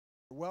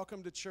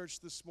Welcome to church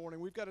this morning.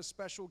 We've got a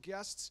special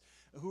guest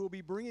who will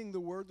be bringing the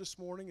word this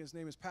morning. His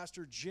name is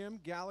Pastor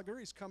Jim Gallagher.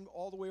 He's come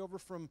all the way over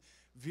from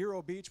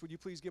Vero Beach. Would you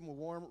please give him a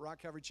warm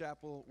Rock Calvary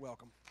Chapel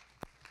welcome?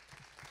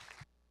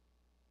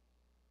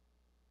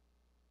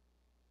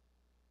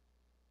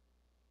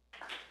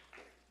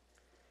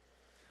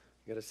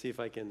 Got to see if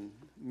I can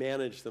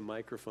manage the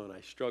microphone.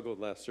 I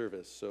struggled last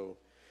service, so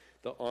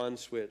the on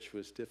switch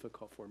was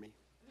difficult for me.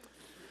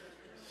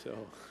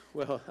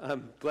 Well,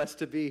 I'm blessed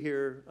to be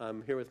here.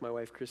 I'm here with my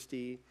wife,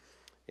 Christy,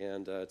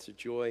 and it's a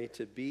joy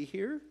to be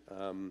here.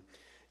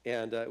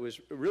 It was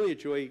really a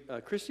joy.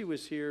 Christy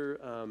was here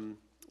a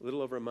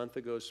little over a month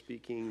ago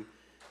speaking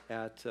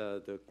at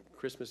the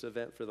Christmas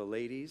event for the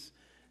ladies,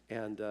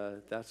 and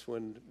that's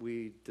when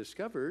we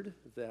discovered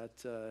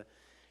that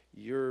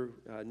your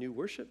new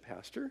worship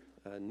pastor,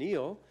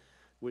 Neil,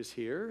 was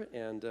here,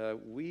 and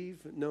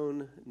we've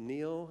known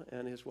Neil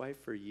and his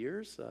wife for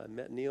years. I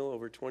met Neil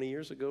over 20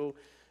 years ago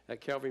at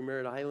Calvary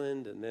Merritt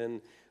Island, and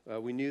then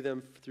we knew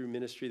them through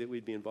ministry that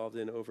we'd be involved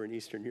in over in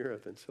Eastern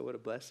Europe, and so what a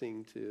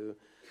blessing to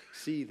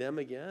see them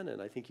again,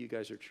 and I think you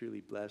guys are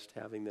truly blessed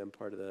having them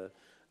part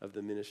of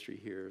the ministry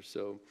here.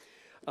 So,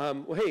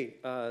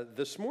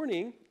 this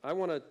morning, I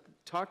want to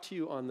talk to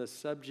you on the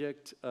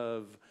subject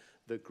of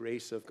the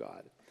grace of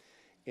God.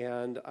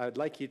 And I'd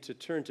like you to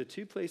turn to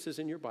two places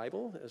in your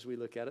Bible as we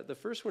look at it. The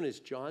first one is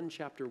John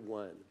chapter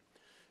 1.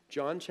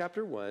 John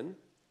chapter 1.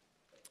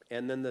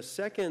 And then the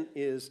second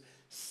is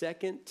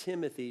 2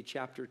 Timothy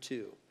chapter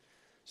 2.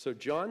 So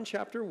John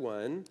chapter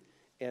 1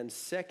 and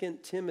 2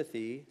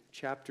 Timothy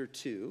chapter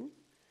 2.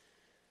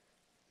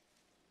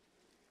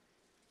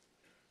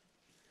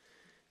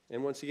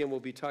 And once again,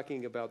 we'll be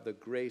talking about the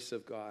grace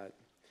of God.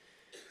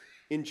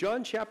 In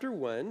John chapter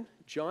 1,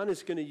 John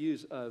is going to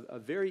use a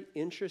very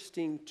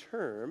interesting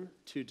term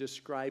to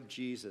describe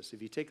Jesus.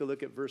 If you take a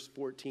look at verse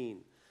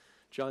 14,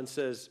 John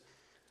says,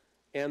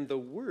 "And the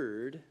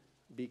Word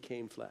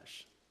became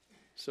flesh."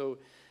 So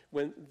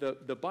when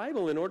the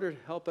Bible, in order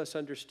to help us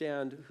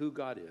understand who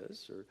God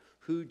is or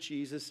who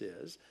Jesus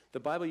is, the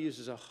Bible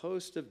uses a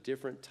host of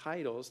different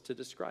titles to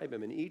describe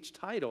him. And each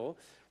title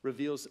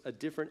reveals a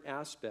different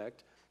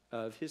aspect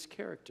of his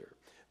character.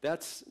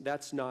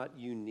 That's not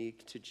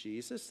unique to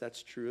Jesus.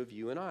 That's true of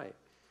you and I.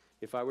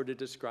 If I were to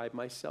describe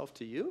myself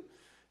to you,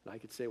 and I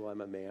could say, well,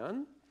 I'm a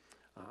man,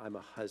 I'm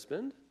a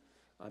husband,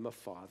 I'm a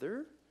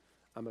father,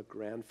 I'm a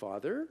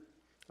grandfather,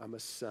 I'm a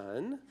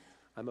son,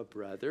 I'm a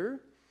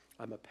brother,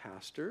 I'm a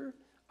pastor,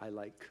 I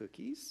like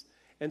cookies.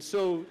 And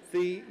so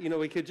we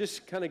could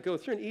just kind of go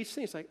through, and each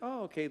thing is like,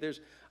 oh, okay,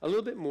 there's a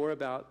little bit more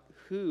about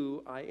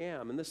who I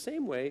am. In the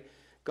same way,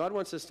 God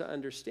wants us to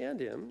understand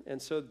him,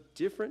 and so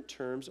different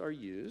terms are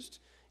used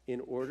in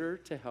order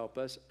to help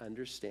us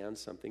understand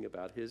something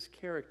about his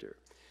character.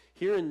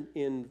 Here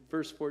in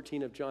verse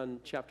 14 of John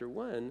chapter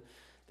 1,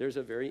 there's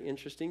a very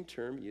interesting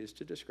term used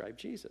to describe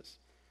Jesus.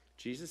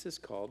 Jesus is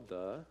called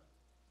the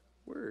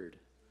Word.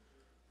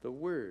 The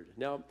Word.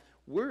 Now,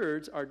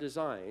 words are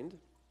designed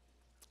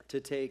to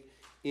take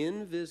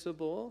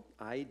invisible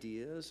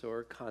ideas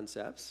or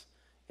concepts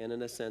and,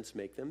 in a sense,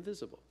 make them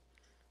visible.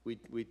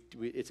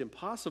 It's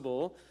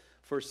impossible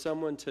for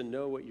someone to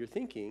know what you're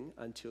thinking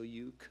until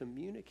you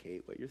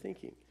communicate what you're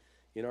thinking.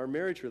 In our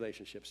marriage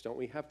relationships, don't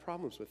we have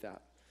problems with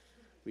that?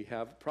 We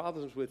have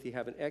problems with you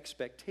have an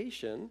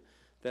expectation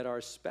that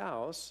our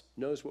spouse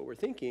knows what we're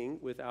thinking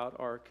without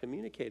our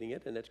communicating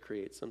it, and it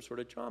creates some sort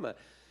of drama.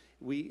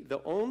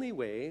 The only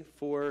way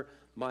for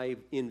my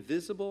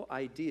invisible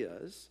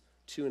ideas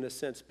to, in a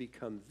sense,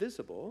 become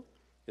visible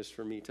is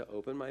for me to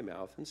open my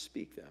mouth and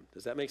speak them.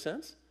 Does that make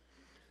sense?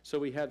 So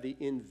we have the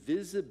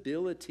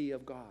invisibility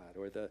of God,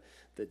 or the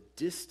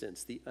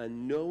distance, the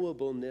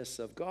unknowableness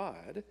of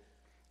God,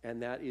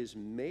 and that is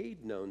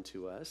made known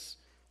to us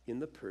in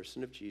the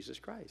person of Jesus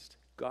Christ.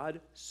 God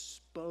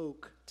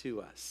spoke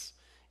to us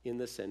in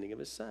the sending of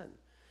his Son.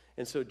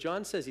 And so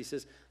John says, he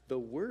says, the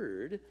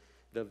Word,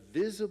 the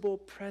visible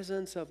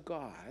presence of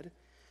God,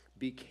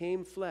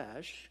 became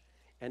flesh,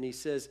 and he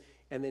says,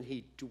 and then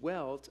he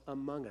dwelt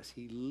among us.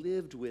 He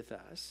lived with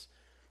us.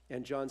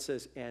 And John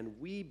says, and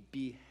we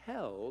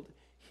beheld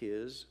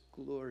his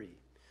glory.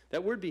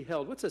 That word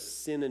beheld, what's a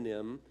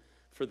synonym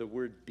for the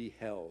word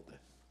beheld?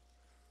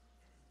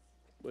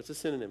 What's a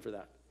synonym for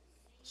that?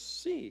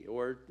 See,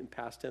 or in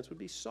past tense would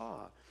be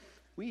saw.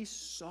 We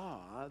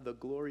saw the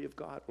glory of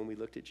God when we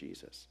looked at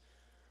Jesus.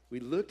 We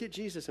looked at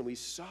Jesus and we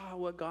saw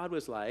what God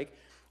was like.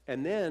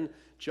 And then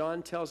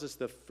John tells us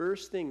the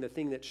first thing, the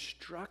thing that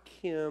struck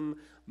him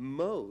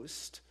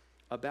most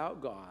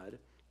about God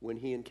when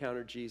he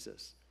encountered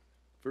Jesus.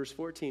 Verse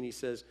 14, he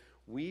says,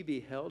 we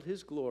beheld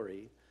his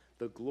glory,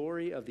 the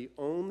glory of the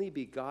only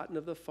begotten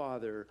of the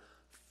Father,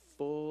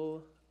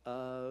 full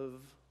of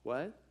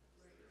what?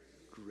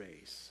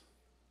 Grace.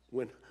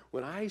 When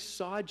I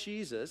saw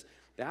Jesus,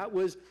 that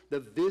was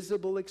the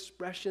visible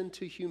expression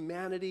to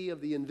humanity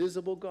of the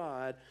invisible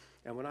God.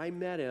 And when I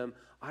met him,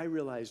 I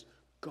realized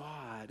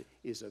God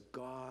is a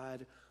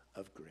God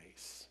of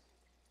grace.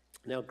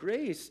 Now,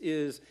 grace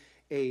is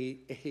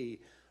we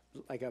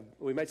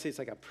might say it's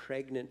like a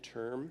pregnant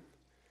term.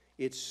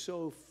 It's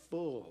so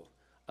full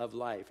of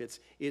life.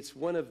 It's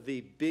one of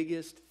the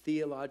biggest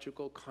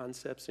theological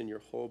concepts in your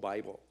whole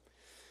Bible.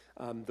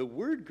 The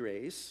word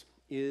grace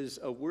is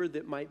a word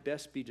that might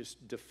best be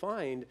just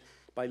defined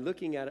by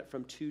looking at it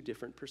from two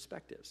different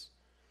perspectives.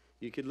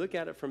 You could look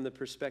at it from the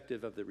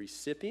perspective of the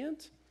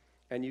recipient,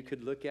 and you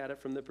could look at it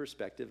from the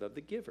perspective of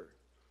the giver,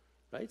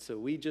 right? So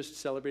we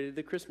just celebrated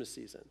the Christmas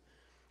season.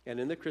 And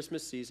in the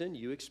Christmas season,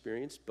 you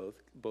experienced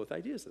both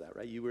ideas of that,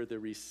 right? You were the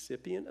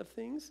recipient of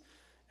things,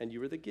 and you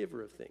were the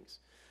giver of things.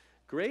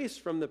 Grace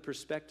from the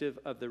perspective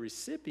of the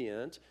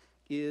recipient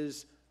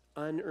is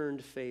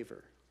unearned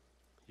favor.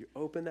 You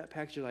open that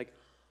package, you're like,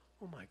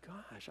 oh my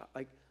gosh,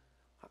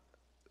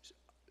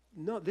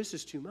 no, this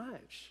is too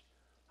much.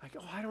 Like,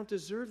 oh, I don't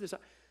deserve this.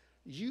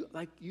 You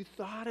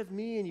thought of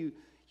me and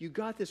you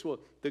got this. Well,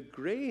 the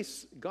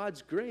grace,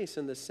 God's grace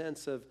in the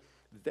sense of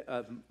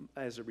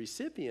as a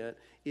recipient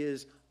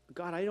is,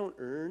 God, I don't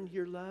earn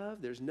your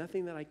love. There's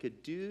nothing that I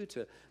could do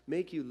to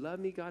make you love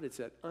me, God. It's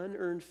that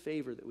unearned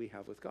favor that we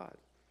have with God.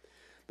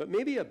 But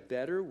maybe a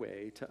better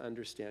way to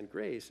understand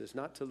grace is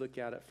not to look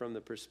at it from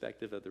the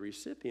perspective of the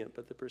recipient,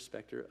 but the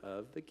perspective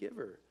of the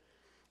giver.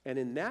 And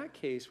in that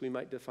case, we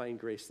might define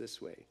grace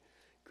this way.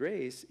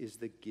 Grace is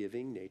the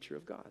giving nature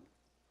of God.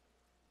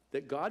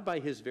 That God, by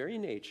his very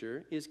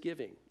nature, is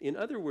giving. In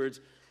other words,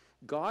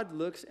 God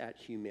looks at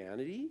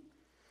humanity,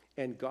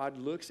 and God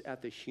looks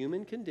at the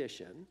human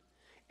condition,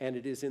 and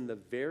it is in the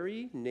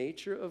very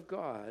nature of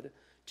God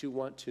to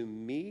want to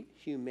meet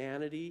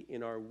humanity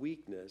in our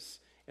weakness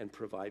and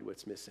provide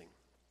what's missing.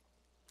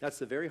 That's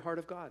the very heart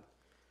of God.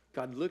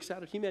 God looks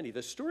out at humanity. The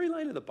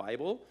storyline of the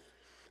Bible,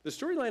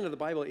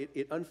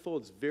 it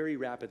unfolds very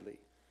rapidly.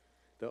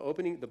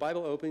 The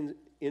Bible opens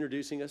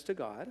introducing us to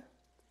God.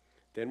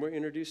 Then we're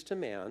introduced to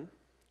man.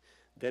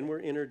 Then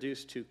we're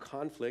introduced to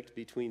conflict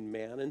between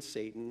man and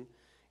Satan.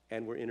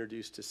 And we're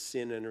introduced to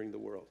sin entering the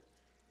world.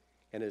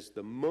 And as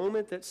the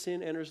moment that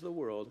sin enters the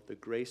world, the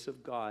grace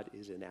of God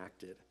is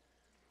enacted.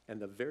 And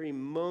the very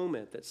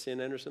moment that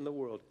sin enters in the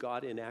world,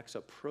 God enacts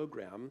a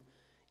program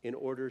in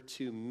order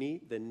to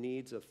meet the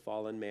needs of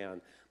fallen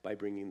man by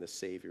bringing the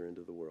Savior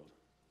into the world.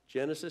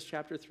 Genesis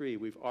chapter 3,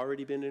 we've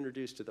already been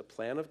introduced to the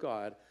plan of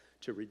God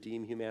to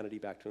redeem humanity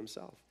back to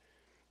himself.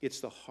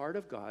 It's the heart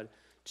of God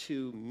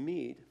to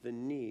meet the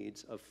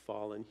needs of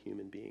fallen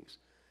human beings.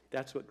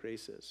 That's what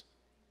grace is.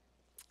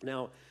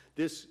 Now,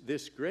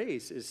 this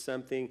grace is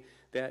something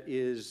that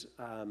is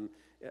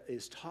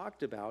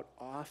talked about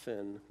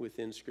often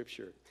within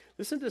Scripture.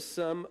 Listen to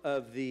some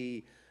of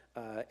the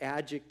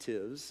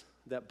adjectives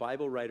that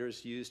Bible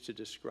writers use to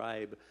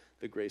describe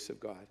the grace of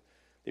God.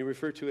 They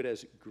refer to it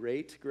as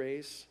great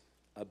grace,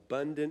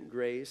 abundant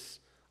grace,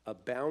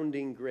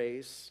 abounding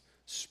grace,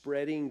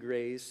 spreading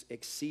grace,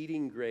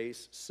 exceeding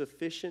grace,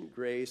 sufficient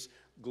grace,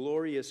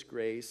 glorious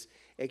grace,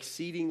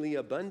 exceedingly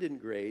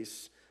abundant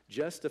grace,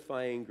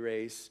 justifying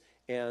grace,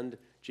 and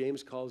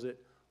James calls it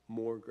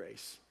more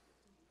grace.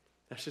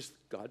 That's just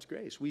God's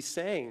grace. We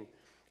sang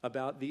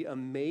about the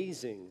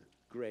amazing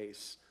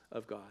grace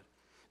of God.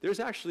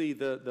 There's actually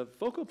the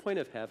focal point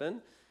of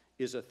heaven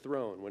is a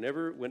throne.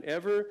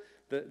 Whenever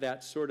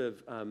that sort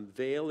of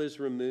veil is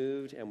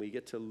removed and we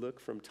get to look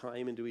from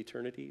time into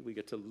eternity, we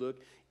get to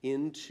look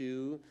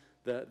into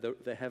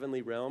the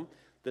heavenly realm,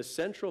 the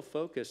central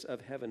focus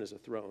of heaven is a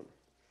throne.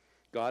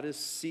 God is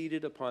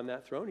seated upon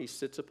that throne. He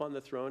sits upon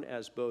the throne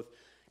as both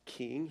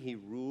king, he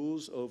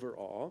rules over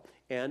all,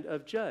 and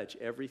of judge.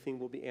 Everything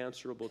will be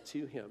answerable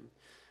to him.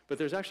 But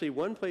there's actually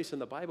one place in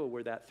the Bible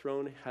where that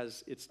throne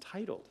it's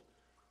titled.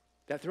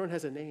 That throne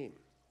has a name.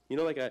 You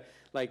know,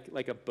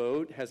 like a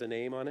boat has a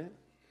name on it?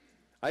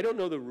 I don't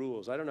know the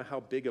rules. I don't know how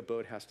big a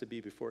boat has to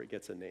be before it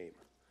gets a name.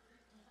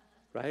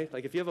 Right?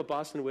 Like if you have a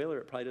Boston whaler,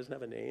 it probably doesn't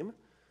have a name.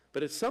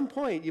 But at some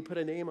point, you put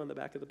a name on the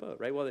back of the boat,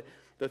 right? Well,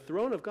 the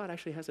throne of God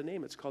actually has a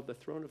name. It's called the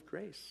throne of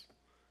grace.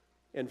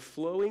 And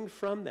flowing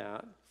from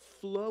that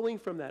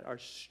are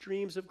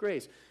streams of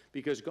grace.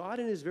 Because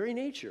God in his very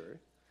nature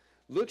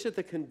looks at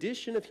the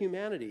condition of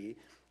humanity,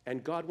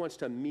 and God wants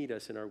to meet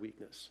us in our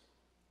weakness.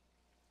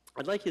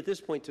 I'd like you at this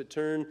point to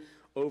turn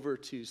over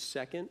to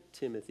 2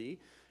 Timothy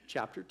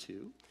chapter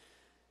 2.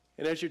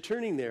 And as you're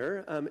turning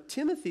there,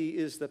 Timothy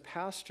is the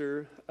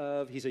pastor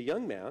he's a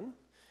young man.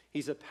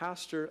 He's a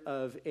pastor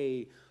of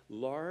a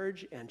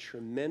large and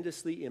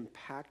tremendously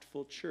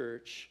impactful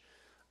church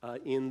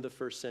in the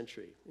first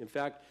century. In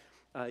fact,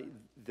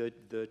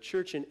 the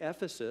church in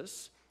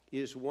Ephesus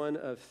is one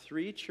of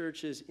 3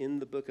 churches in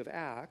the book of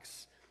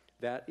Acts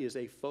that is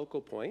a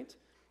focal point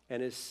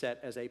and is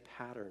set as a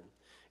pattern.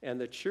 And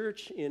the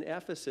church in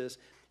Ephesus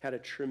had a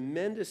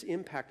tremendous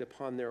impact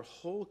upon their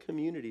whole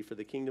community for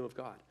the kingdom of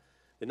God.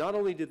 And not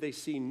only did they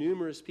see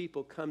numerous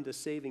people come to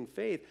saving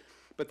faith,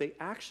 but they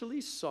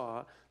actually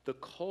saw the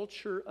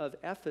culture of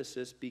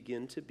Ephesus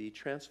begin to be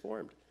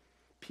transformed.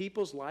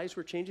 People's lives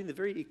were changing. The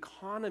very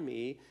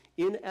economy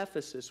in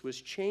Ephesus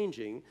was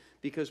changing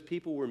because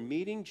people were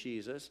meeting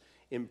Jesus,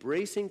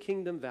 embracing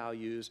kingdom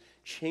values,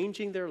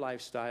 changing their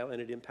lifestyle, and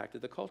it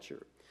impacted the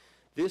culture.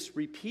 This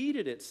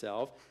repeated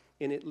itself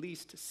in at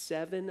least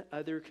 7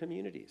 other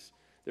communities.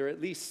 There are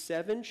at least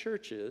 7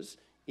 churches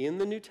in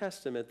the New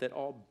Testament that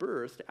all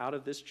birthed out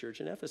of this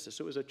church in Ephesus.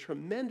 So it was a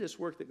tremendous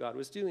work that God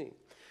was doing.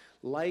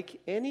 Like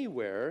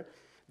anywhere,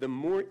 the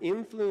more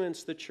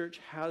influence the church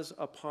has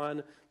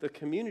upon the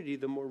community,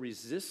 the more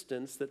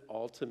resistance that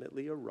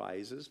ultimately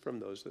arises from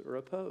those that are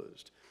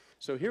opposed.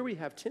 So here we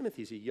have Timothy.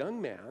 He's a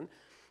young man.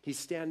 He's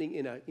standing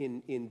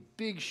in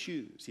big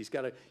shoes. He's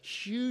got a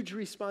huge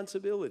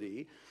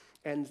responsibility,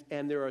 and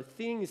there are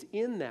things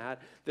in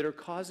that are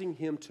causing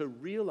him to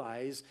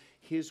realize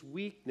his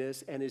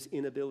weakness and his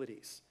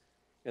inabilities.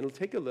 And we'll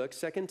take a look.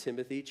 2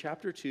 Timothy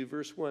chapter 2,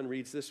 verse 1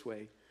 reads this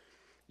way.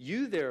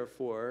 You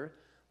therefore,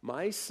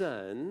 my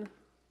son,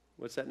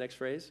 what's that next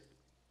phrase?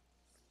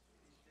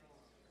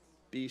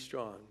 Be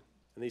strong.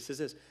 And he says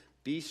this,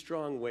 be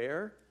strong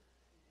where?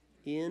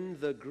 In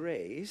the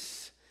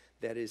grace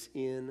that is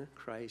in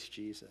Christ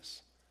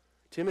Jesus.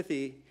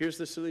 Timothy, here's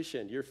the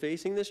solution. You're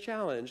facing this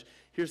challenge.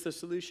 Here's the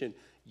solution.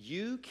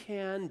 You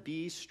can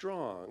be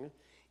strong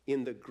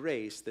in the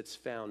grace that's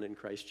found in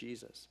Christ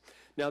Jesus.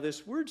 Now,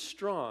 this word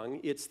strong,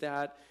 it's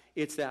that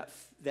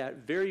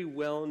very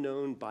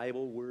well-known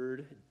Bible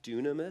word,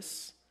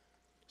 dunamis,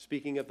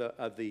 speaking of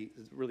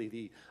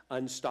the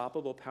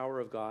unstoppable power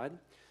of God.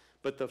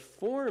 But the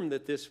form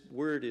that this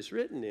word is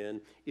written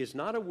in is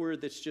not a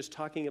word that's just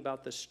talking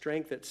about the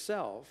strength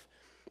itself,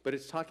 but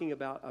it's talking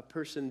about a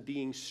person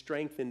being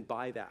strengthened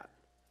by that.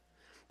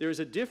 There's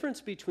a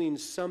difference between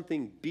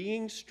something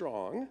being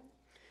strong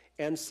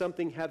and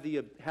something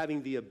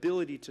having the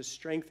ability to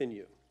strengthen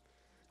you.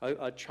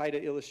 I'll try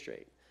to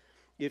illustrate.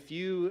 If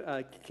you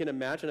can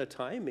imagine a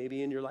time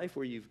maybe in your life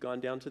where you've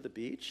gone down to the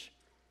beach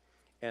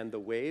and the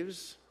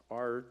waves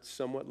are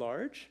somewhat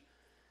large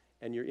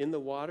and you're in the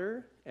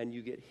water and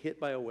you get hit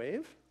by a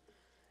wave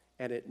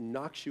and it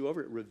knocks you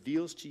over, it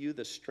reveals to you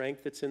the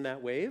strength that's in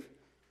that wave.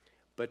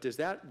 But does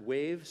that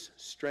wave's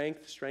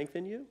strength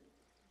strengthen you?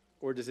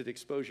 Or does it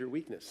expose your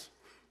weakness?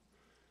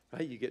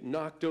 Right? You get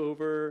knocked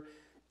over,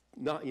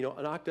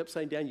 knocked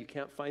upside down. You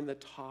can't find the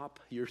top.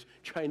 You're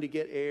trying to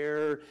get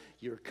air.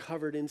 You're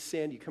covered in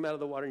sand. You come out of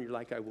the water and you're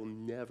like, I will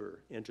never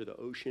enter the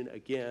ocean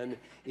again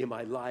in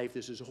my life.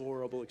 This is a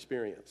horrible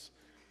experience.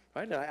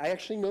 Right? Now, I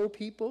actually know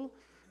people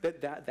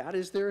that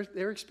is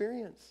their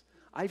experience.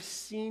 I've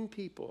seen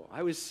people.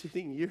 I was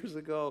sitting years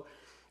ago.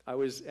 I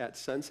was at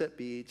Sunset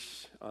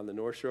Beach on the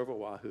North Shore of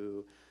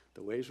Oahu.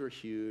 The waves were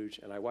huge,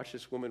 and I watched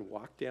this woman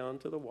walk down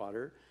to the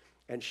water,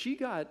 and she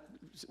got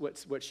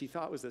what she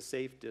thought was a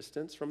safe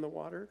distance from the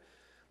water,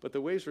 but the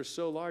waves were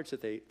so large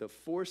that the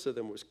force of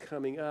them was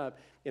coming up,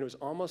 and it was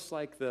almost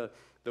like the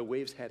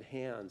waves had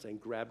hands and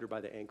grabbed her by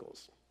the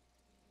ankles.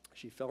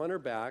 She fell on her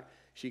back.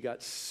 She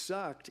got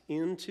sucked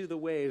into the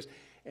waves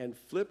and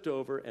flipped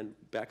over and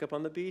back up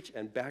on the beach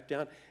and back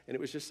down, and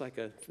it was just like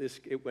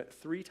it went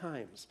 3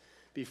 times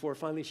before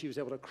finally she was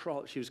able to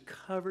crawl. She was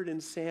covered in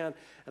sand,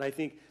 and I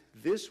think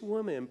this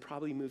woman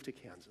probably moved to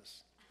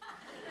Kansas.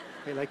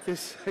 Okay, like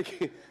this,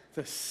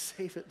 the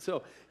safest.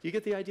 So you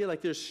get the idea,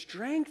 like there's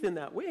strength in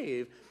that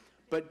wave,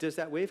 but does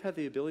that wave have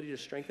the ability to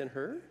strengthen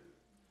her?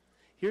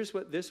 Here's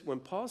when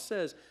Paul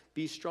says,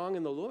 be strong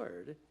in the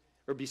Lord,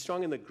 or be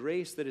strong in the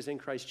grace that is in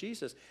Christ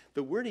Jesus,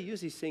 the word he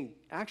uses, he's saying,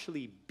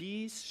 actually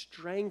be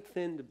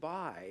strengthened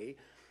by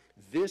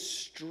this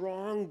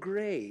strong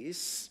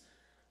grace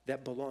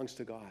that belongs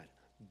to God.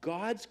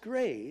 God's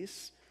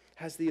grace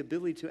has the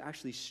ability to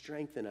actually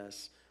strengthen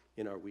us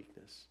in our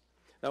weakness.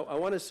 Now, I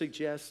want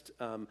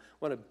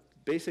to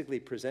basically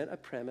present a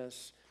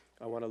premise.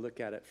 I want to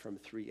look at it from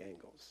 3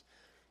 angles.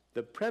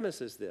 The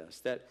premise is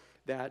this,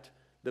 that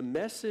the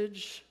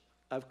message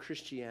of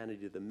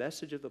Christianity, the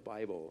message of the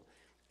Bible,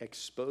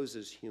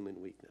 exposes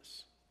human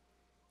weakness.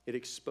 It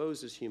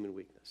exposes human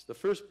weakness. The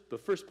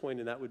first point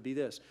in that would be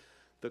this.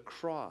 The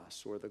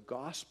cross, or the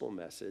gospel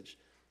message,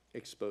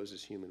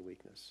 exposes human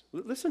weakness.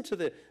 Listen to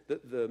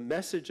the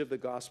message of the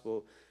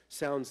gospel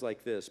sounds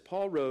like this.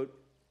 Paul wrote,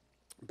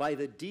 by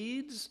the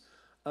deeds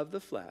of the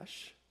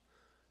flesh,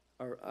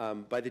 or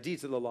by the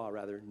deeds of the law,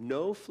 rather,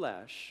 no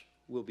flesh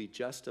will be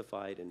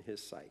justified in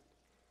his sight.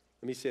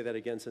 Let me say that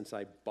again since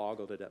I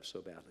boggled it up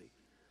so badly.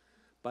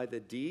 By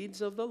the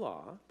deeds of the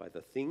law, by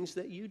the things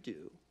that you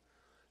do,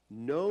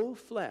 no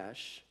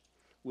flesh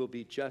will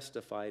be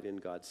justified in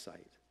God's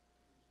sight.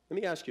 Let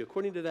me ask you,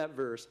 according to that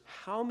verse,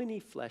 how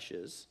many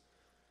fleshes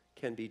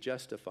can be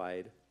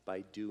justified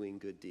by doing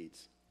good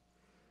deeds?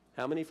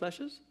 How many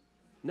fleshes?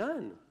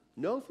 None.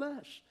 No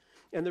flesh.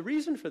 And the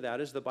reason for that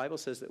is the Bible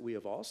says that we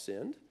have all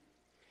sinned,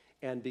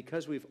 and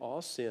because we've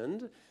all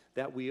sinned,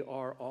 that we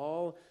are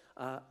all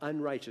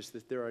unrighteous,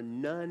 that there are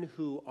none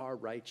who are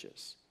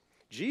righteous.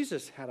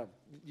 Jesus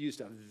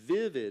used a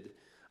vivid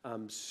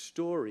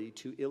story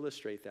to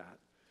illustrate that.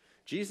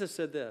 Jesus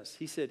said this.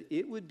 He said,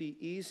 it would be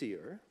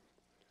easier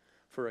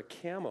for a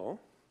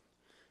camel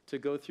to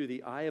go through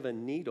the eye of a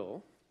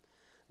needle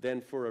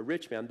than for a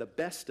rich man, the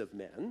best of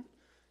men,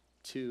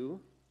 to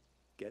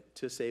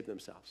save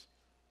themselves.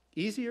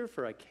 Easier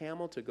for a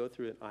camel to go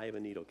through an eye of a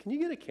needle. Can you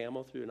get a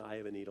camel through an eye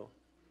of a needle?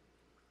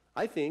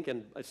 I think,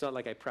 and it's not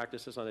like I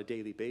practice this on a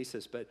daily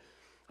basis, but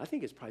I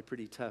think it's probably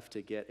pretty tough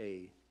to get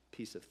a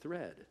piece of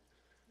thread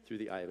through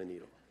the eye of a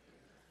needle.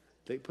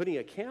 Putting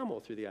a camel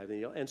through the eye of the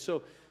needle. And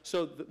so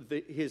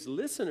his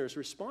listeners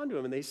respond to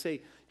him and they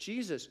say,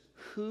 Jesus,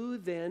 who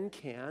then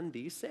can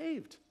be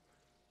saved?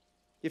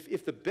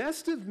 If the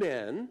best of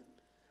men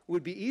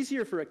would be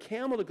easier for a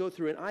camel to go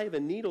through an eye of a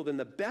needle than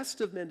the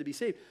best of men to be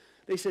saved,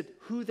 they said,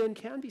 who then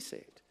can be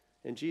saved?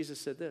 And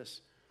Jesus said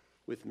this,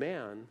 with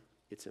man,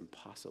 it's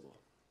impossible.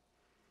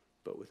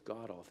 But with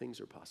God, all things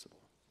are possible.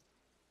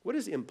 What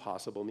does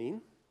impossible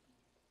mean?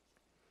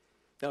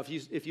 Now,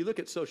 if you look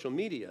at social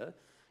media,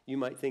 you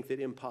might think that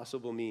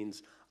impossible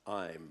means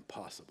I'm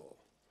possible.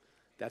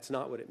 That's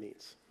not what it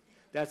means.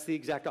 That's the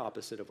exact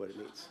opposite of what it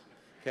means,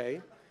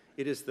 okay?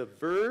 It is the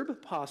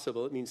verb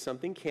possible. It means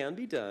something can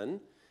be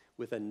done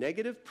with a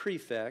negative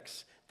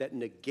prefix that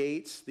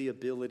negates the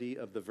ability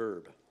of the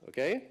verb,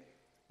 okay?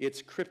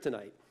 It's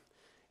kryptonite.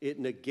 It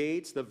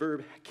negates, the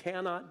verb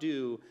cannot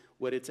do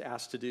what it's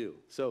asked to do.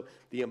 So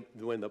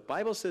when the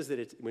Bible says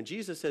that when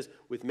Jesus says,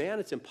 with man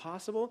it's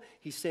impossible,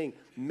 he's saying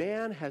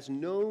man has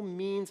no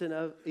means in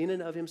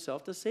and of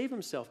himself to save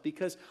himself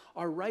because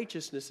our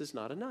righteousness is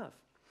not enough.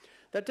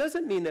 That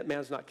doesn't mean that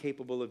man's not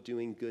capable of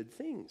doing good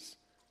things.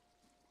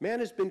 Man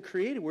has been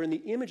created. We're in the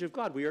image of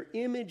God. We are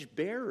image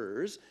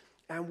bearers,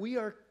 and we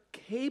are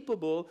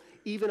capable,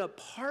 even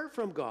apart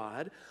from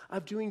God,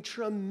 of doing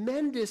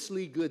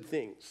tremendously good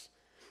things.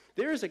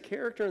 There is a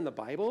character in the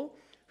Bible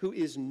who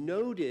is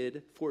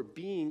noted for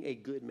being a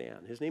good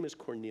man. His name is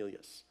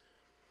Cornelius.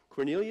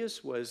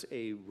 Cornelius was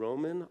a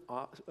Roman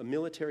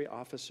military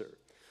officer.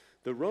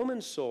 The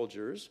Roman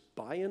soldiers,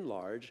 by and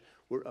large,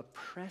 were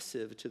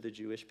oppressive to the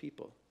Jewish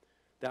people.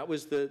 That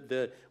was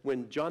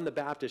when John the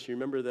Baptist, you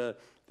remember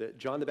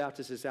John the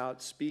Baptist is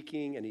out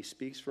speaking, and he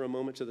speaks for a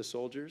moment to the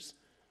soldiers.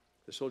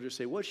 The soldiers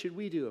say, what should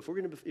we do if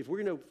we're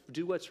going to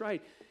do what's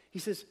right? He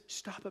says,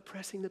 stop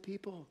oppressing the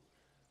people.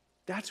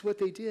 That's what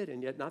they did,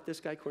 and yet not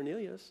this guy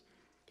Cornelius.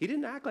 He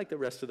didn't act like the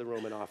rest of the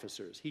Roman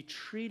officers. He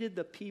treated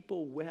the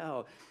people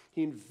well.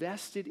 He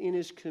invested in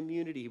his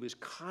community. He was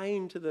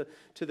kind to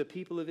the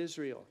people of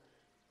Israel.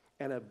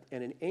 And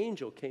an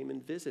angel came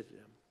and visited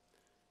him.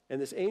 And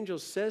this angel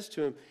says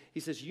to him, he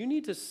says, you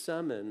need to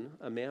summon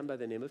a man by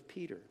the name of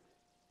Peter.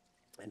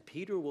 And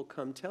Peter will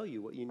come tell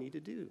you what you need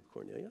to do,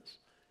 Cornelius.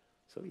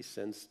 So he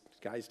sends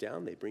guys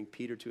down. They bring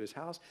Peter to his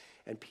house.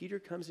 And Peter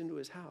comes into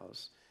his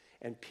house.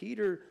 And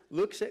Peter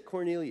looks at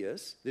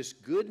Cornelius, this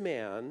good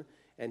man,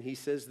 and he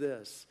says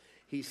this.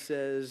 He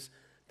says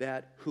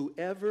that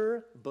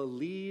whoever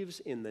believes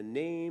in the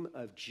name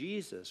of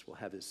Jesus will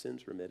have his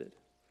sins remitted.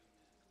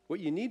 What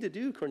you need to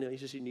do,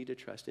 Cornelius, is you need to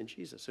trust in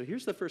Jesus. So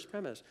here's the first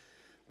premise.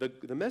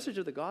 The message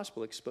of the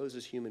gospel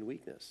exposes human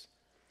weakness.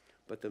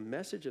 But the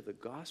message of the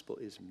gospel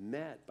is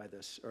met by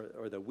this,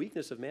 or the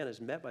weakness of man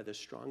is met by the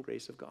strong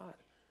grace of God.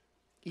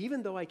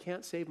 Even though I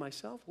can't save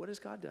myself, what has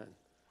God done?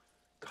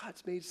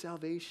 God's made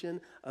salvation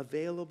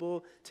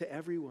available to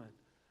everyone.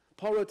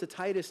 Paul wrote to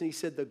Titus and he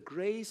said, the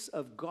grace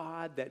of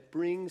God that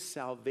brings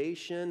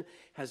salvation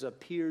has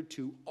appeared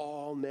to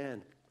all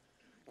men.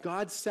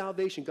 God's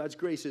salvation, God's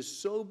grace is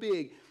so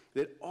big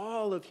that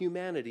all of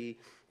humanity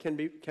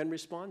can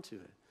respond to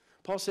it.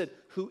 Paul said,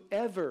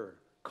 whoever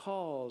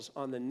calls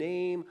on the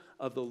name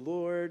of the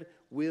Lord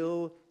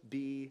will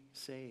be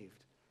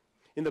saved.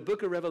 In the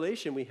book of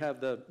Revelation, we have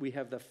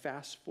the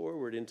fast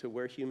forward into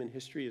where human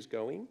history is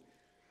going.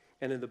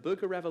 And in the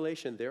book of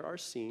Revelation, there are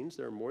scenes,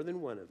 there are more than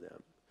one of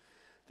them.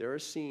 There are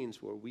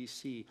scenes where we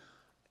see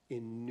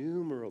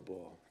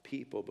innumerable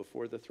people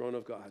before the throne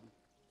of God.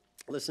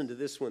 Listen to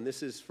this one.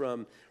 This is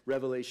from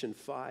Revelation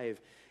 5.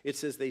 It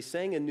says, they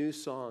sang a new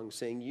song,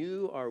 saying,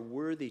 you are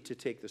worthy to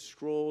take the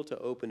scroll, to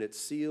open its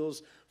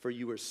seals, for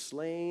you were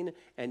slain,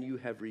 and you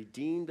have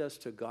redeemed us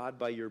to God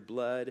by your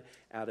blood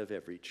out of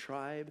every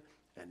tribe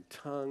and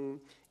tongue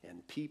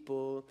and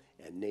people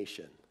and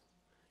nation.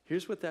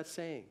 Here's what that's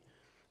saying.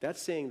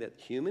 That's saying that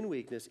human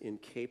weakness,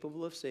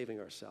 incapable of saving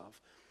ourselves,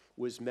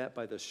 was met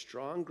by the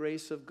strong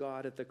grace of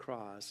God at the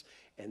cross.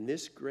 And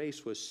this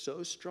grace was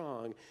so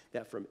strong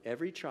that from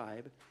every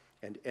tribe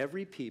and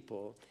every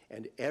people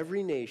and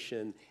every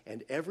nation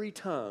and every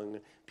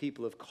tongue,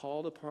 people have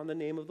called upon the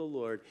name of the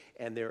Lord.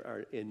 And there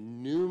are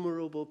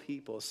innumerable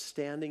people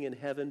standing in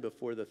heaven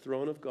before the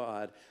throne of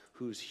God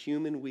whose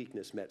human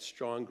weakness met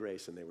strong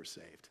grace and they were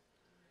saved.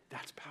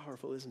 That's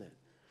powerful, isn't it?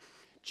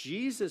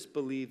 Jesus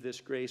believed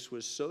this grace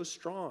was so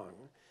strong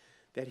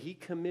that he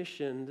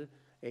commissioned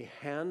a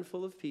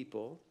handful of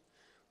people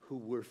who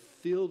were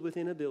filled with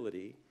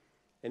inability,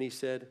 and he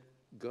said,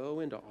 go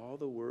into all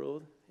the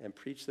world and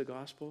preach the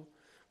gospel.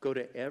 Go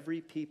to every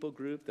people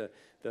group.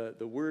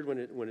 The word,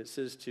 when it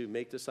says to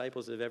make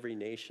disciples of every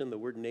nation, the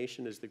word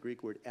nation is the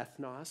Greek word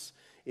ethnos.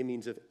 It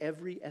means of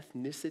every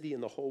ethnicity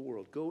in the whole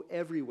world. Go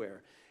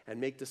everywhere and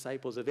make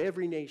disciples of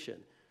every nation.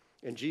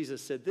 And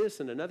Jesus said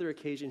this on another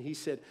occasion. He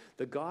said,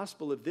 the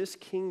gospel of this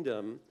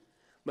kingdom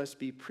must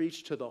be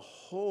preached to the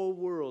whole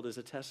world as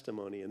a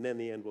testimony, and then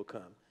the end will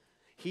come.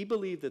 He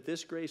believed that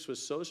this grace was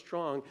so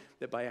strong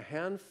that by a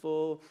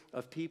handful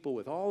of people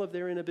with all of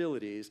their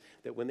inabilities,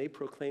 that when they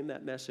proclaimed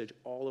that message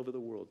all over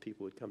the world,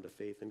 people would come to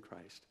faith in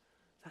Christ.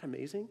 Isn't that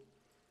amazing?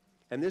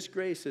 And this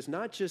grace is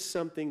not just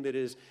something that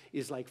is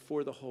like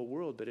for the whole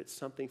world, but it's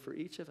something for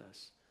each of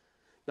us.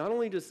 Not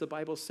only does the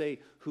Bible say,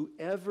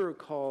 whoever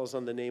calls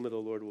on the name of the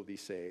Lord will be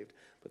saved,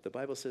 but the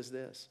Bible says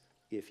this,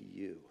 if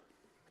you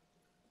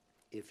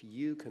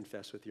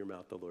confess with your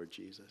mouth the Lord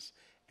Jesus,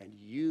 and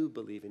you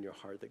believe in your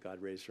heart that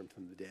God raised him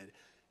from the dead,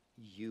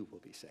 you will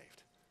be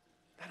saved.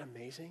 Isn't that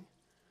amazing?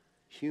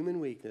 Human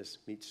weakness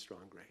meets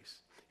strong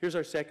grace. Here's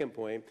our second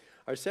point.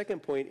 Our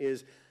second point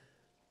is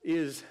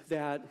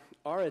that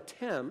our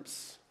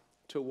attempts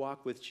to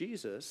walk with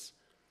Jesus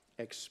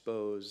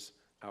expose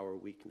our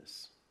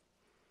weakness.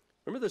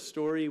 Remember the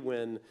story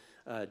when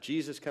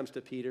Jesus comes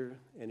to Peter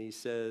and he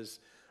says,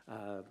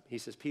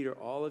 Peter,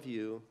 all of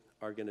you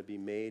are going to be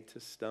made to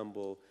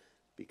stumble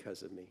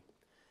because of me.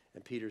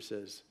 And Peter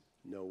says,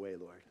 no way,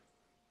 Lord.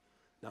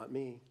 Not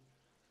me.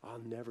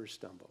 I'll never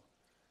stumble.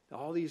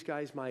 All these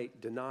guys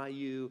might deny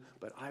you,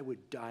 but I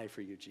would die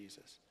for you,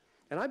 Jesus.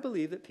 And I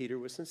believe that Peter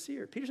was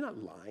sincere. Peter's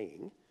not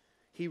lying.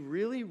 He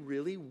really,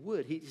 really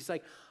would. He's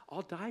like,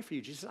 I'll die for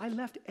you, Jesus. I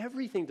left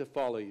everything to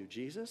follow you,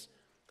 Jesus.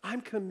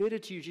 I'm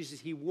committed to you, Jesus.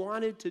 He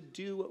wanted to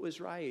do what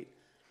was right.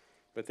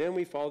 But then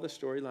we follow the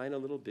storyline a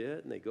little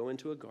bit, and they go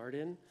into a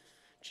garden.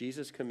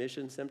 Jesus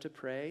commissions them to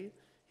pray.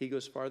 He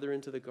goes farther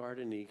into the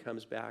garden, and he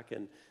comes back,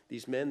 and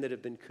these men that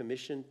have been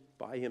commissioned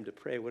by him to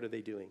pray, what are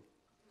they doing?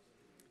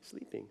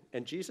 Sleeping.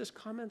 And Jesus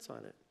comments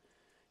on it.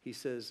 He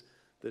says,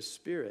 the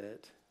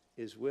spirit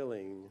is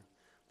willing,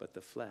 but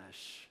the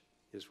flesh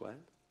is what?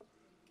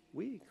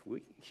 Weak,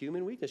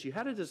 human weakness. You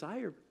had a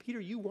desire, Peter,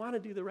 you want to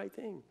do the right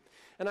thing.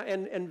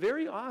 And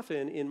very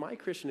often in my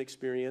Christian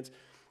experience,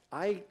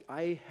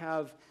 I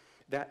have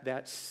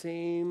that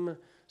same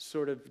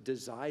sort of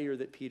desire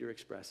that Peter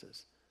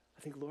expresses.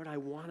 I think, Lord, I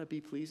want to be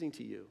pleasing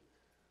to you.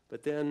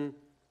 But then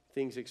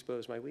things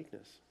expose my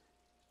weakness.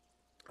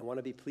 I want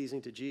to be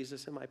pleasing to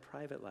Jesus in my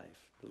private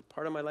life,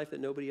 part of my life that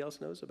nobody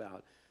else knows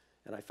about,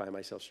 and I find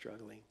myself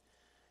struggling.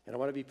 And I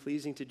want to be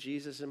pleasing to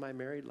Jesus in my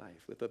married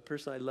life with the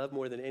person I love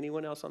more than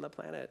anyone else on the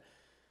planet,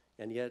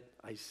 and yet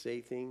I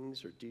say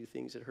things or do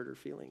things that hurt her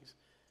feelings.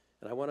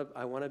 And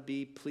I want to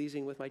be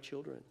pleasing with my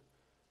children.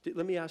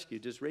 Let me ask you,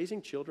 does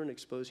raising children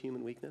expose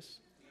human weakness?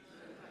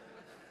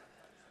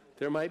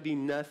 There might be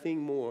nothing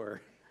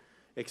more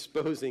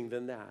exposing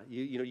than that.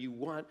 You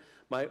want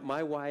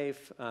my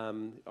wife,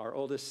 our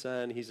oldest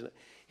son.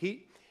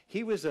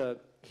 He was a.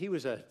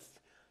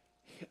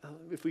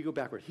 If we go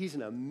backward, he's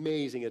an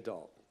amazing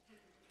adult.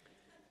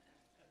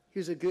 He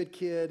was a good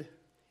kid.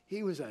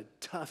 He was a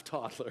tough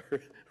toddler,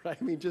 right?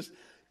 I mean, just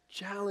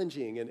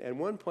challenging. And at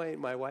one point,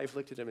 my wife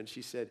looked at him and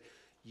she said,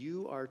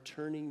 "You are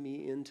turning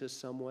me into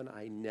someone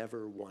I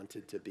never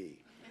wanted to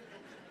be."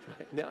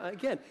 Right? Now,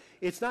 again,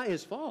 it's not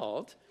his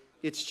fault.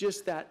 It's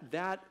just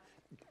that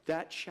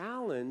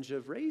challenge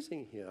of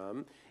raising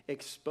him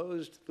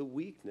exposed the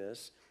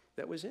weakness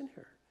that was in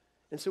her.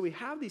 And so we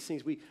have these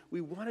things.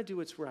 We want to do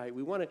what's right.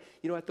 We want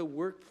to, at the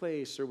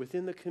workplace or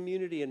within the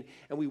community, and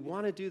we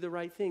want to do the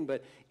right thing.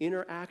 But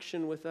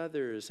interaction with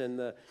others and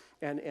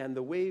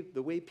the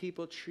way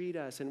people treat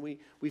us, and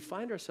we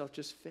find ourselves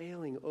just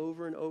failing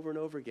over and over and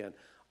over again.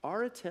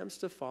 Our attempts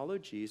to follow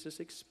Jesus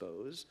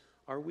expose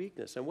our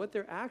weakness. And what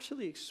they're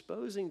actually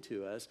exposing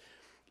to us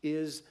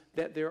is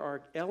that there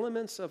are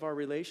elements of our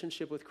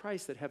relationship with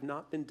Christ that have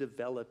not been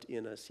developed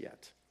in us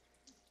yet.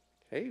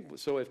 Okay?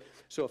 So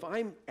if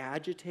I'm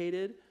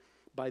agitated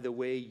by the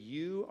way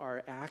you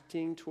are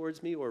acting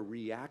towards me or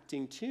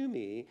reacting to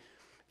me,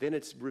 then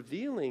it's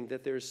revealing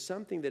that there's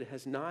something that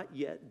has not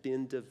yet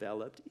been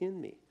developed in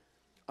me.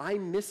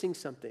 I'm missing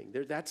something.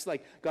 That's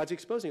like God's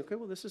exposing, okay,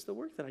 well, this is the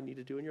work that I need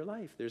to do in your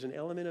life. There's an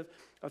element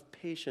of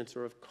patience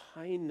or of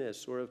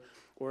kindness or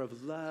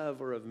of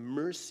love or of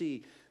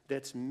mercy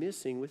that's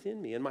missing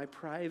within me. In my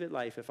private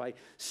life, if I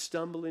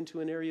stumble into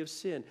an area of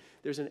sin,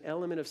 there's an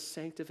element of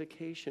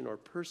sanctification or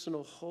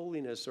personal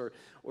holiness or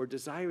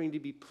desiring to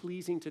be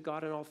pleasing to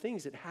God in all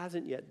things that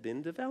hasn't yet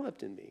been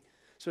developed in me.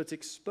 So it's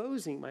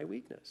exposing my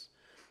weakness.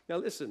 Now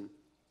listen,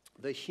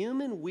 the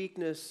human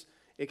weakness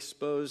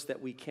exposed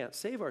that we can't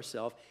save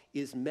ourselves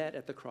is met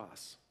at the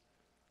cross.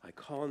 I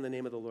call on the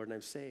name of the Lord and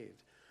I'm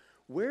saved.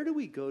 Where do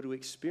we go to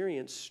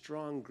experience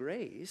strong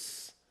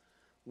grace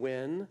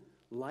when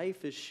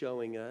life is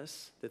showing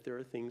us that there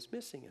are things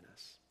missing in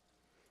us?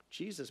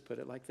 Jesus put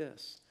it like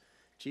this.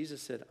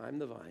 Jesus said, I'm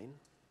the vine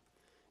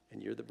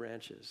and you're the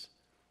branches.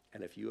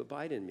 And if you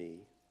abide in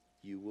me,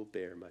 you will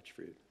bear much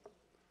fruit.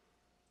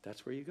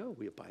 That's where you go.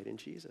 We abide in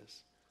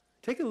Jesus.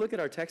 Take a look at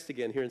our text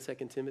again here in 2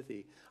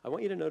 Timothy. I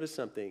want you to notice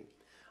something.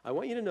 I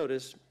want you to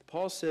notice,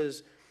 Paul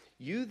says,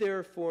 you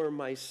therefore,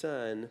 my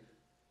son,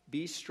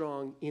 be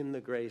strong in the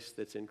grace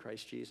that's in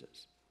Christ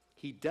Jesus.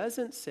 He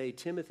doesn't say,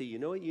 Timothy, you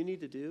know what you need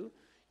to do?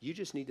 You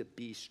just need to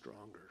be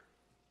stronger.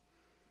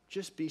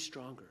 Just be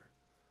stronger.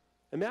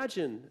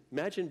 Imagine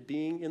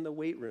being in the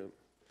weight room.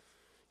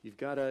 You've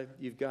got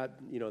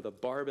the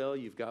barbell,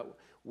 you've got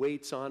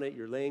weights on it,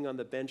 you're laying on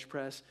the bench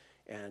press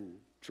and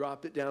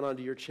drop it down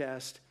onto your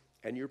chest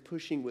and you're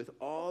pushing with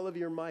all of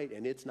your might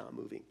and it's not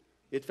moving.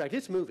 In fact,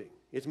 it's moving.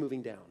 It's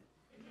moving down.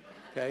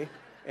 Okay?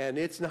 And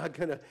it's not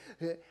going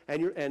to,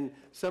 and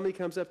somebody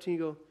comes up to you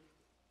and go,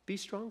 be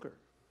stronger.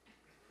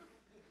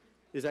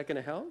 Is that going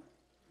to help?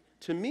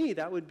 To me,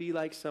 that would be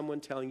like someone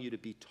telling you to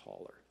be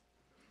taller.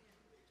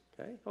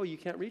 Okay? Oh, you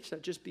can't reach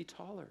that. Just be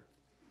taller.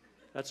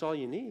 That's all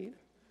you need.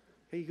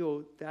 Hey, you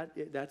go,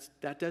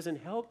 that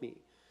doesn't help me.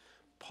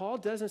 Paul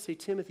doesn't say,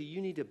 Timothy,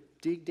 you need to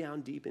dig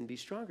down deep and be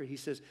stronger. He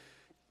says,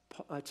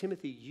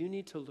 Timothy, you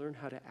need to learn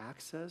how to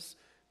access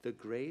the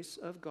grace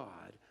of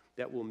God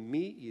that will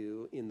meet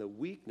you in the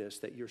weakness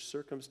that your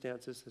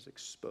circumstances has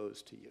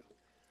exposed to you.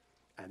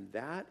 And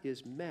that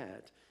is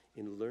met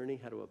in learning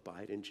how to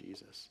abide in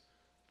Jesus.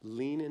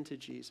 Lean into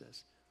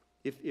Jesus.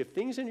 If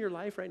things in your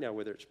life right now,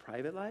 whether it's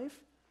private life,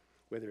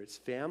 whether it's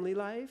family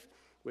life,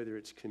 whether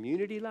it's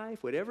community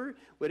life, whatever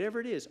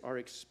it is, are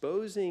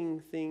exposing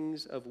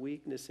things of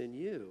weakness in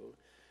you,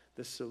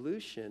 the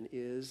solution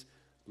is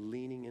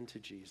leaning into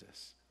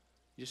Jesus.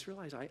 You just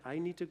realize, I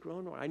need to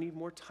grow more. I need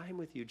more time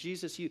with you.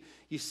 Jesus, you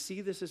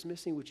see this is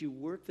missing. Would you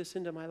work this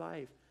into my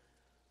life?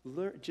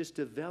 Just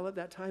develop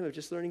that time of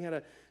just learning how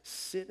to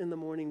sit in the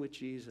morning with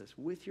Jesus,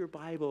 with your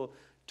Bible,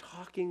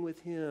 talking with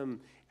him,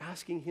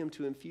 asking him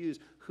to infuse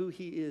who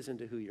he is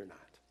into who you're not.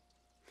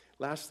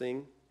 Last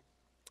thing,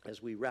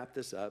 as we wrap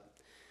this up,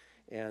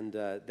 and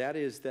that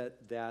is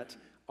that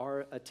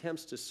our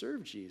attempts to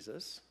serve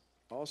Jesus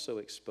also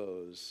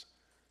expose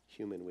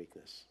human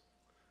weakness.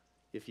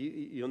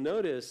 You'll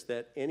notice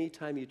that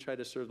anytime you try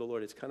to serve the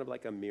Lord, it's kind of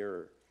like a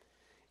mirror.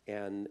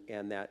 And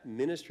that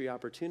ministry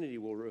opportunity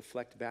will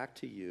reflect back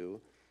to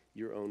you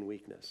your own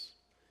weakness.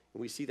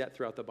 And we see that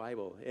throughout the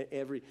Bible.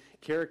 Every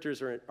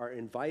characters are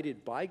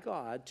invited by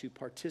God to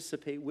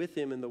participate with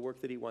him in the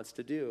work that he wants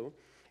to do.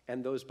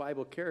 And those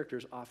Bible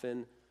characters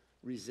often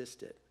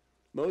resist it.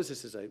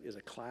 Moses is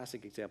a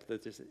classic example.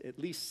 There's at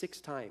least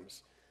 6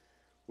 times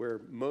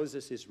where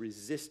Moses is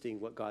resisting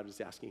what God is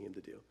asking him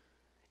to do.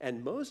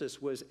 And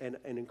Moses was an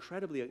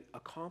incredibly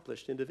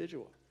accomplished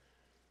individual.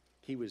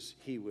 He was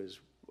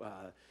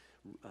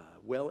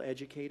well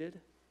educated.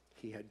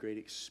 He had great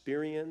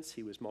experience.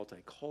 He was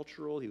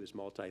multicultural. He was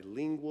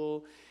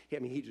multilingual.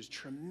 He was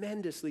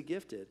tremendously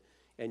gifted.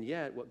 And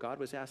yet, what God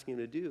was asking him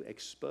to do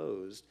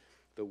exposed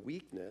the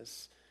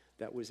weakness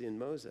that was in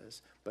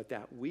Moses. But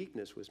that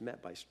weakness was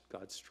met by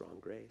God's strong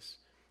grace.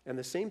 And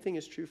the same thing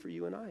is true for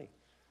you and I.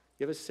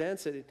 You have a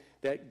sense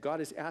that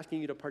God is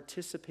asking you to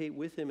participate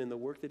with him in the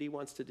work that he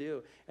wants to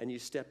do, and you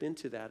step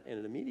into that,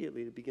 and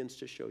immediately it begins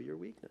to show your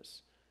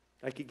weakness.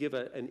 I could give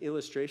an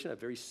illustration, a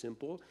very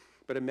simple,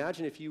 but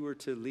imagine if you were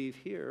to leave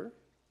here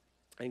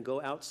and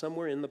go out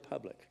somewhere in the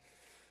public.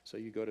 So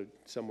you go to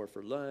somewhere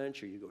for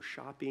lunch or you go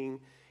shopping,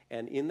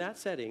 and in that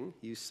setting,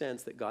 you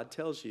sense that God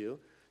tells you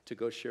to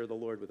go share the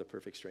Lord with a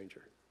perfect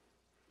stranger.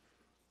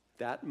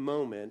 That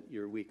moment,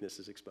 your weakness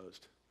is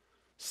exposed.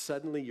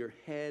 Suddenly your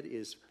head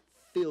is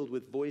filled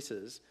with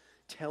voices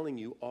telling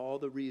you all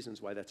the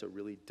reasons why that's a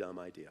really dumb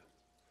idea,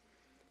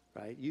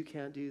 right? You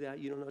can't do that.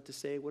 You don't know what to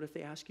say. What if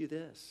they ask you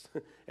this?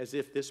 As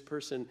if this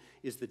person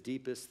is the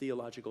deepest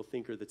theological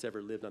thinker that's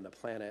ever lived on the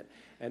planet,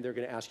 and they're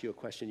going to ask you a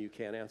question you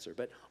can't answer.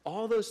 But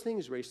all those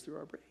things race through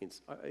our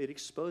brains. It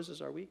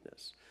exposes our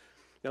weakness.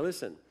 Now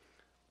listen,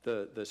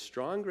 the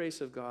strong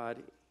grace of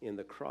God in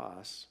the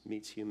cross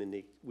meets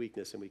human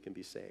weakness, and we can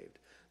be saved.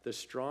 The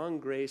strong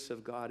grace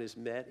of God is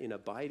met in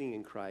abiding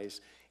in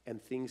Christ, and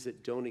things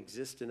that don't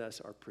exist in us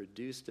are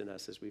produced in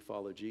us as we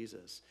follow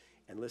Jesus.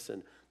 And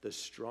listen, the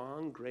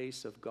strong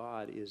grace of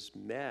God is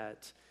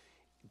met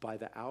by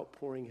the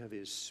outpouring of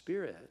his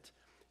Spirit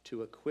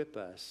to equip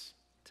us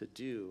to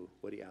do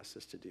what he asks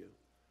us to do.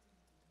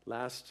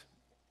 Last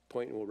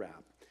point, and we'll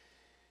wrap.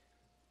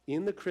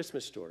 In the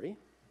Christmas story,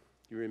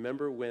 you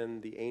remember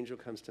when the angel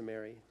comes to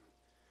Mary,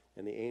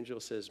 and the angel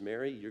says,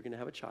 Mary, you're going to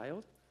have a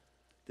child.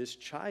 This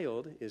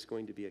child is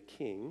going to be a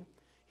king.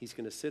 He's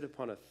going to sit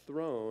upon a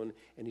throne,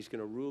 and he's going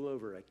to rule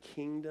over a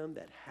kingdom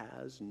that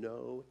has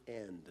no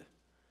end.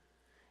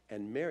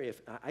 And Mary,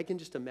 if I can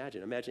just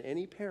imagine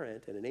any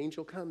parent, and an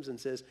angel comes and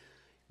says,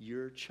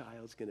 your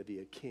child's going to be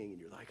a king. And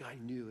you're like, I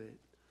knew it.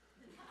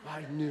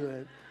 I knew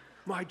it.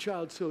 My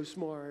child's so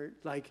smart.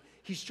 Like,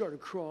 he started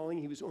crawling.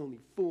 He was only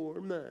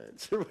 4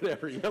 months or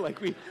whatever. You know,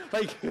 like we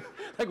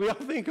all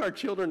think our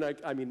children,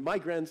 my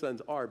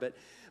grandsons are,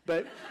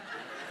 but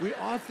we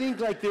all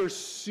think like they're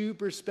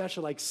super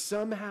special, like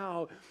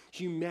somehow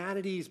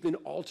humanity's been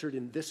altered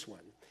in this one.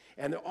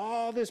 And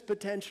all this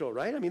potential,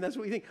 right? That's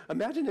what we think.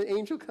 Imagine an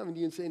angel coming to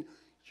you and saying,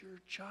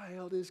 your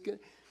child is going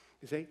to...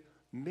 You say,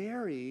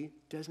 Mary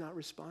does not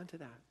respond to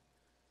that.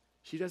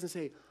 She doesn't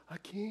say, a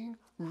king?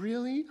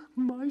 Really?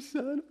 My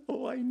son?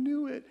 Oh, I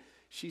knew it.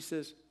 She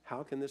says,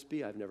 how can this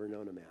be? I've never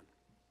known a man.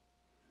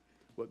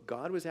 What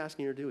God was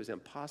asking her to do is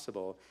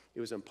impossible. It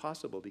was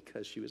impossible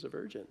because she was a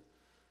virgin.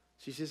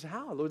 She says,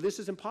 how? Lord, this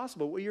is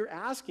impossible. What you're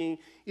asking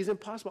is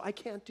impossible. I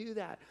can't do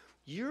that.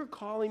 You're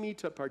calling me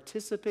to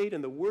participate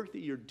in the work that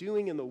you're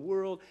doing in the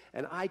world,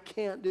 and I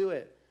can't do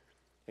it.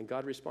 And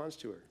God responds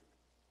to her.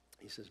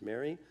 He says,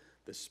 Mary,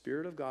 the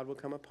Spirit of God will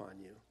come upon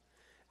you,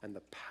 and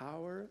the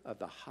power of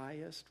the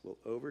highest will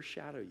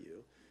overshadow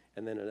you.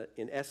 And then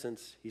in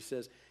essence, he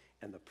says,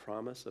 and the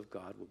promise of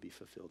God will be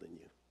fulfilled in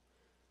you.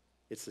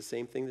 It's the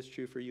same thing that's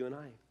true for you and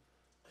I.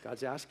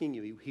 God's asking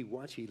you, he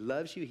wants you, he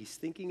loves you, he's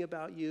thinking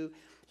about you.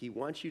 He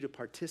wants you to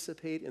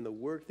participate in the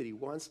work that he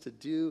wants to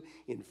do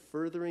in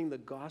furthering the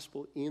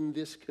gospel in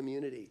this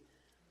community.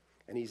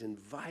 And he's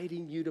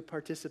inviting you to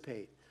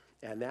participate.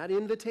 And that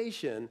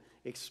invitation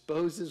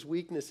exposes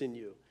weakness in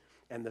you.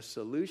 And the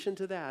solution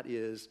to that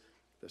is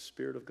the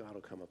Spirit of God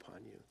will come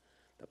upon you.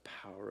 The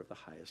power of the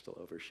highest will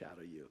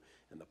overshadow you,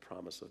 and the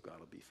promise of God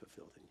will be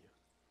fulfilled in you.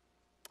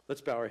 Let's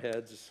bow our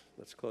heads.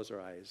 Let's close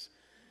our eyes.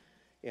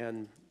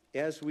 And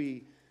as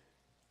we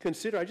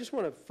consider, I just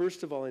want to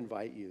first of all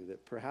invite you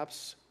that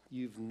perhaps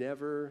you've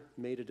never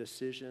made a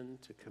decision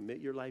to commit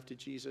your life to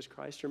Jesus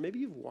Christ, or maybe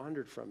you've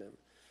wandered from him.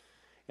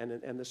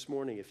 And this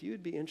morning, if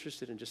you'd be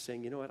interested in just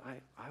saying, you know what,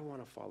 I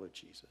want to follow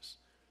Jesus.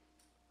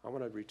 I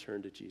want to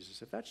return to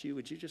Jesus. If that's you,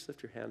 would you just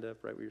lift your hand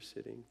up right where you're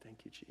sitting?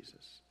 Thank you,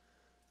 Jesus.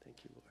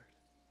 Thank you, Lord.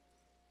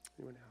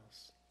 Anyone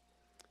else?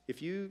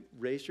 If you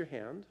raised your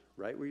hand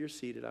right where you're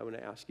seated, I want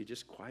to ask you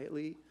just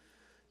quietly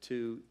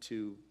to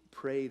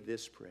pray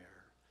this prayer.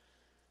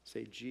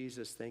 Say,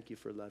 Jesus, thank you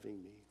for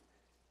loving me.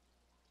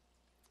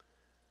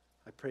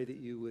 I pray that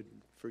you would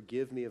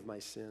forgive me of my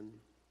sin.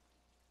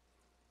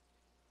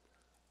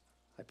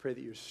 I pray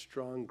that your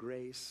strong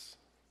grace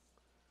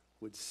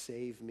would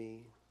save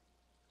me.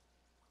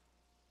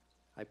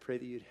 I pray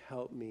that you'd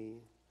help me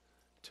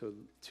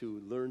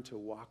to learn to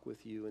walk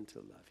with you and to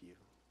love you.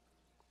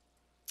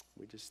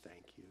 We just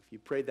thank you. If you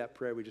prayed that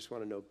prayer, we just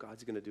want to know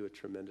God's going to do a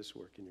tremendous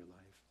work in your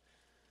life.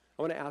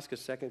 I want to ask a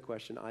second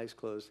question, eyes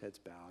closed, heads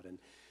bowed. And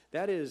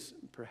that is,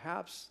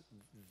 perhaps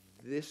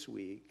this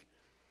week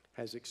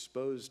has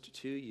exposed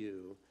to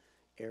you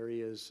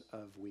areas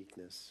of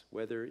weakness,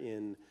 whether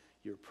in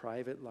your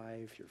private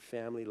life, your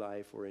family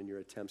life, or in your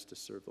attempts to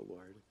serve the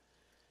Lord.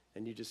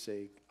 And you just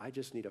say, I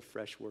just need a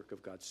fresh work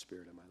of God's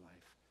Spirit in my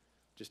life.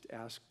 Just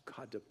ask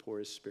God to pour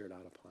his Spirit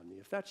out upon me.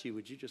 If that's you,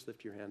 would you just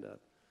lift your hand up?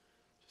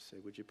 Just say,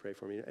 would you pray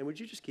for me? And would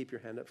you just keep your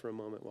hand up for a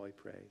moment while we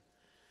pray?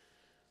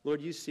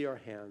 Lord, you see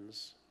our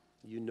hands.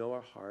 You know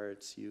our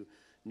hearts. You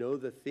know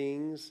the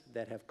things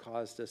that have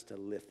caused us to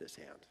lift this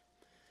hand.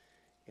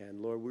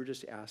 And Lord, we're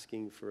just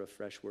asking for a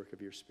fresh work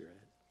of your Spirit.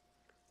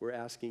 We're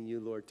asking you,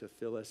 Lord, to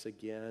fill us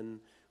again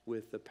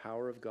with the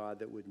power of God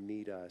that would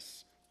meet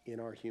us in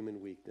our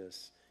human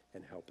weakness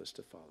and help us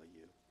to follow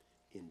you.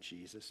 In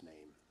Jesus'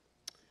 name,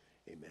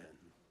 amen.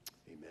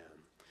 Amen.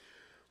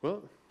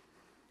 Well,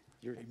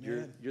 you're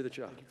the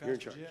job. Thank you, You're in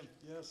Pastor charge. Jim.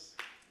 Yes.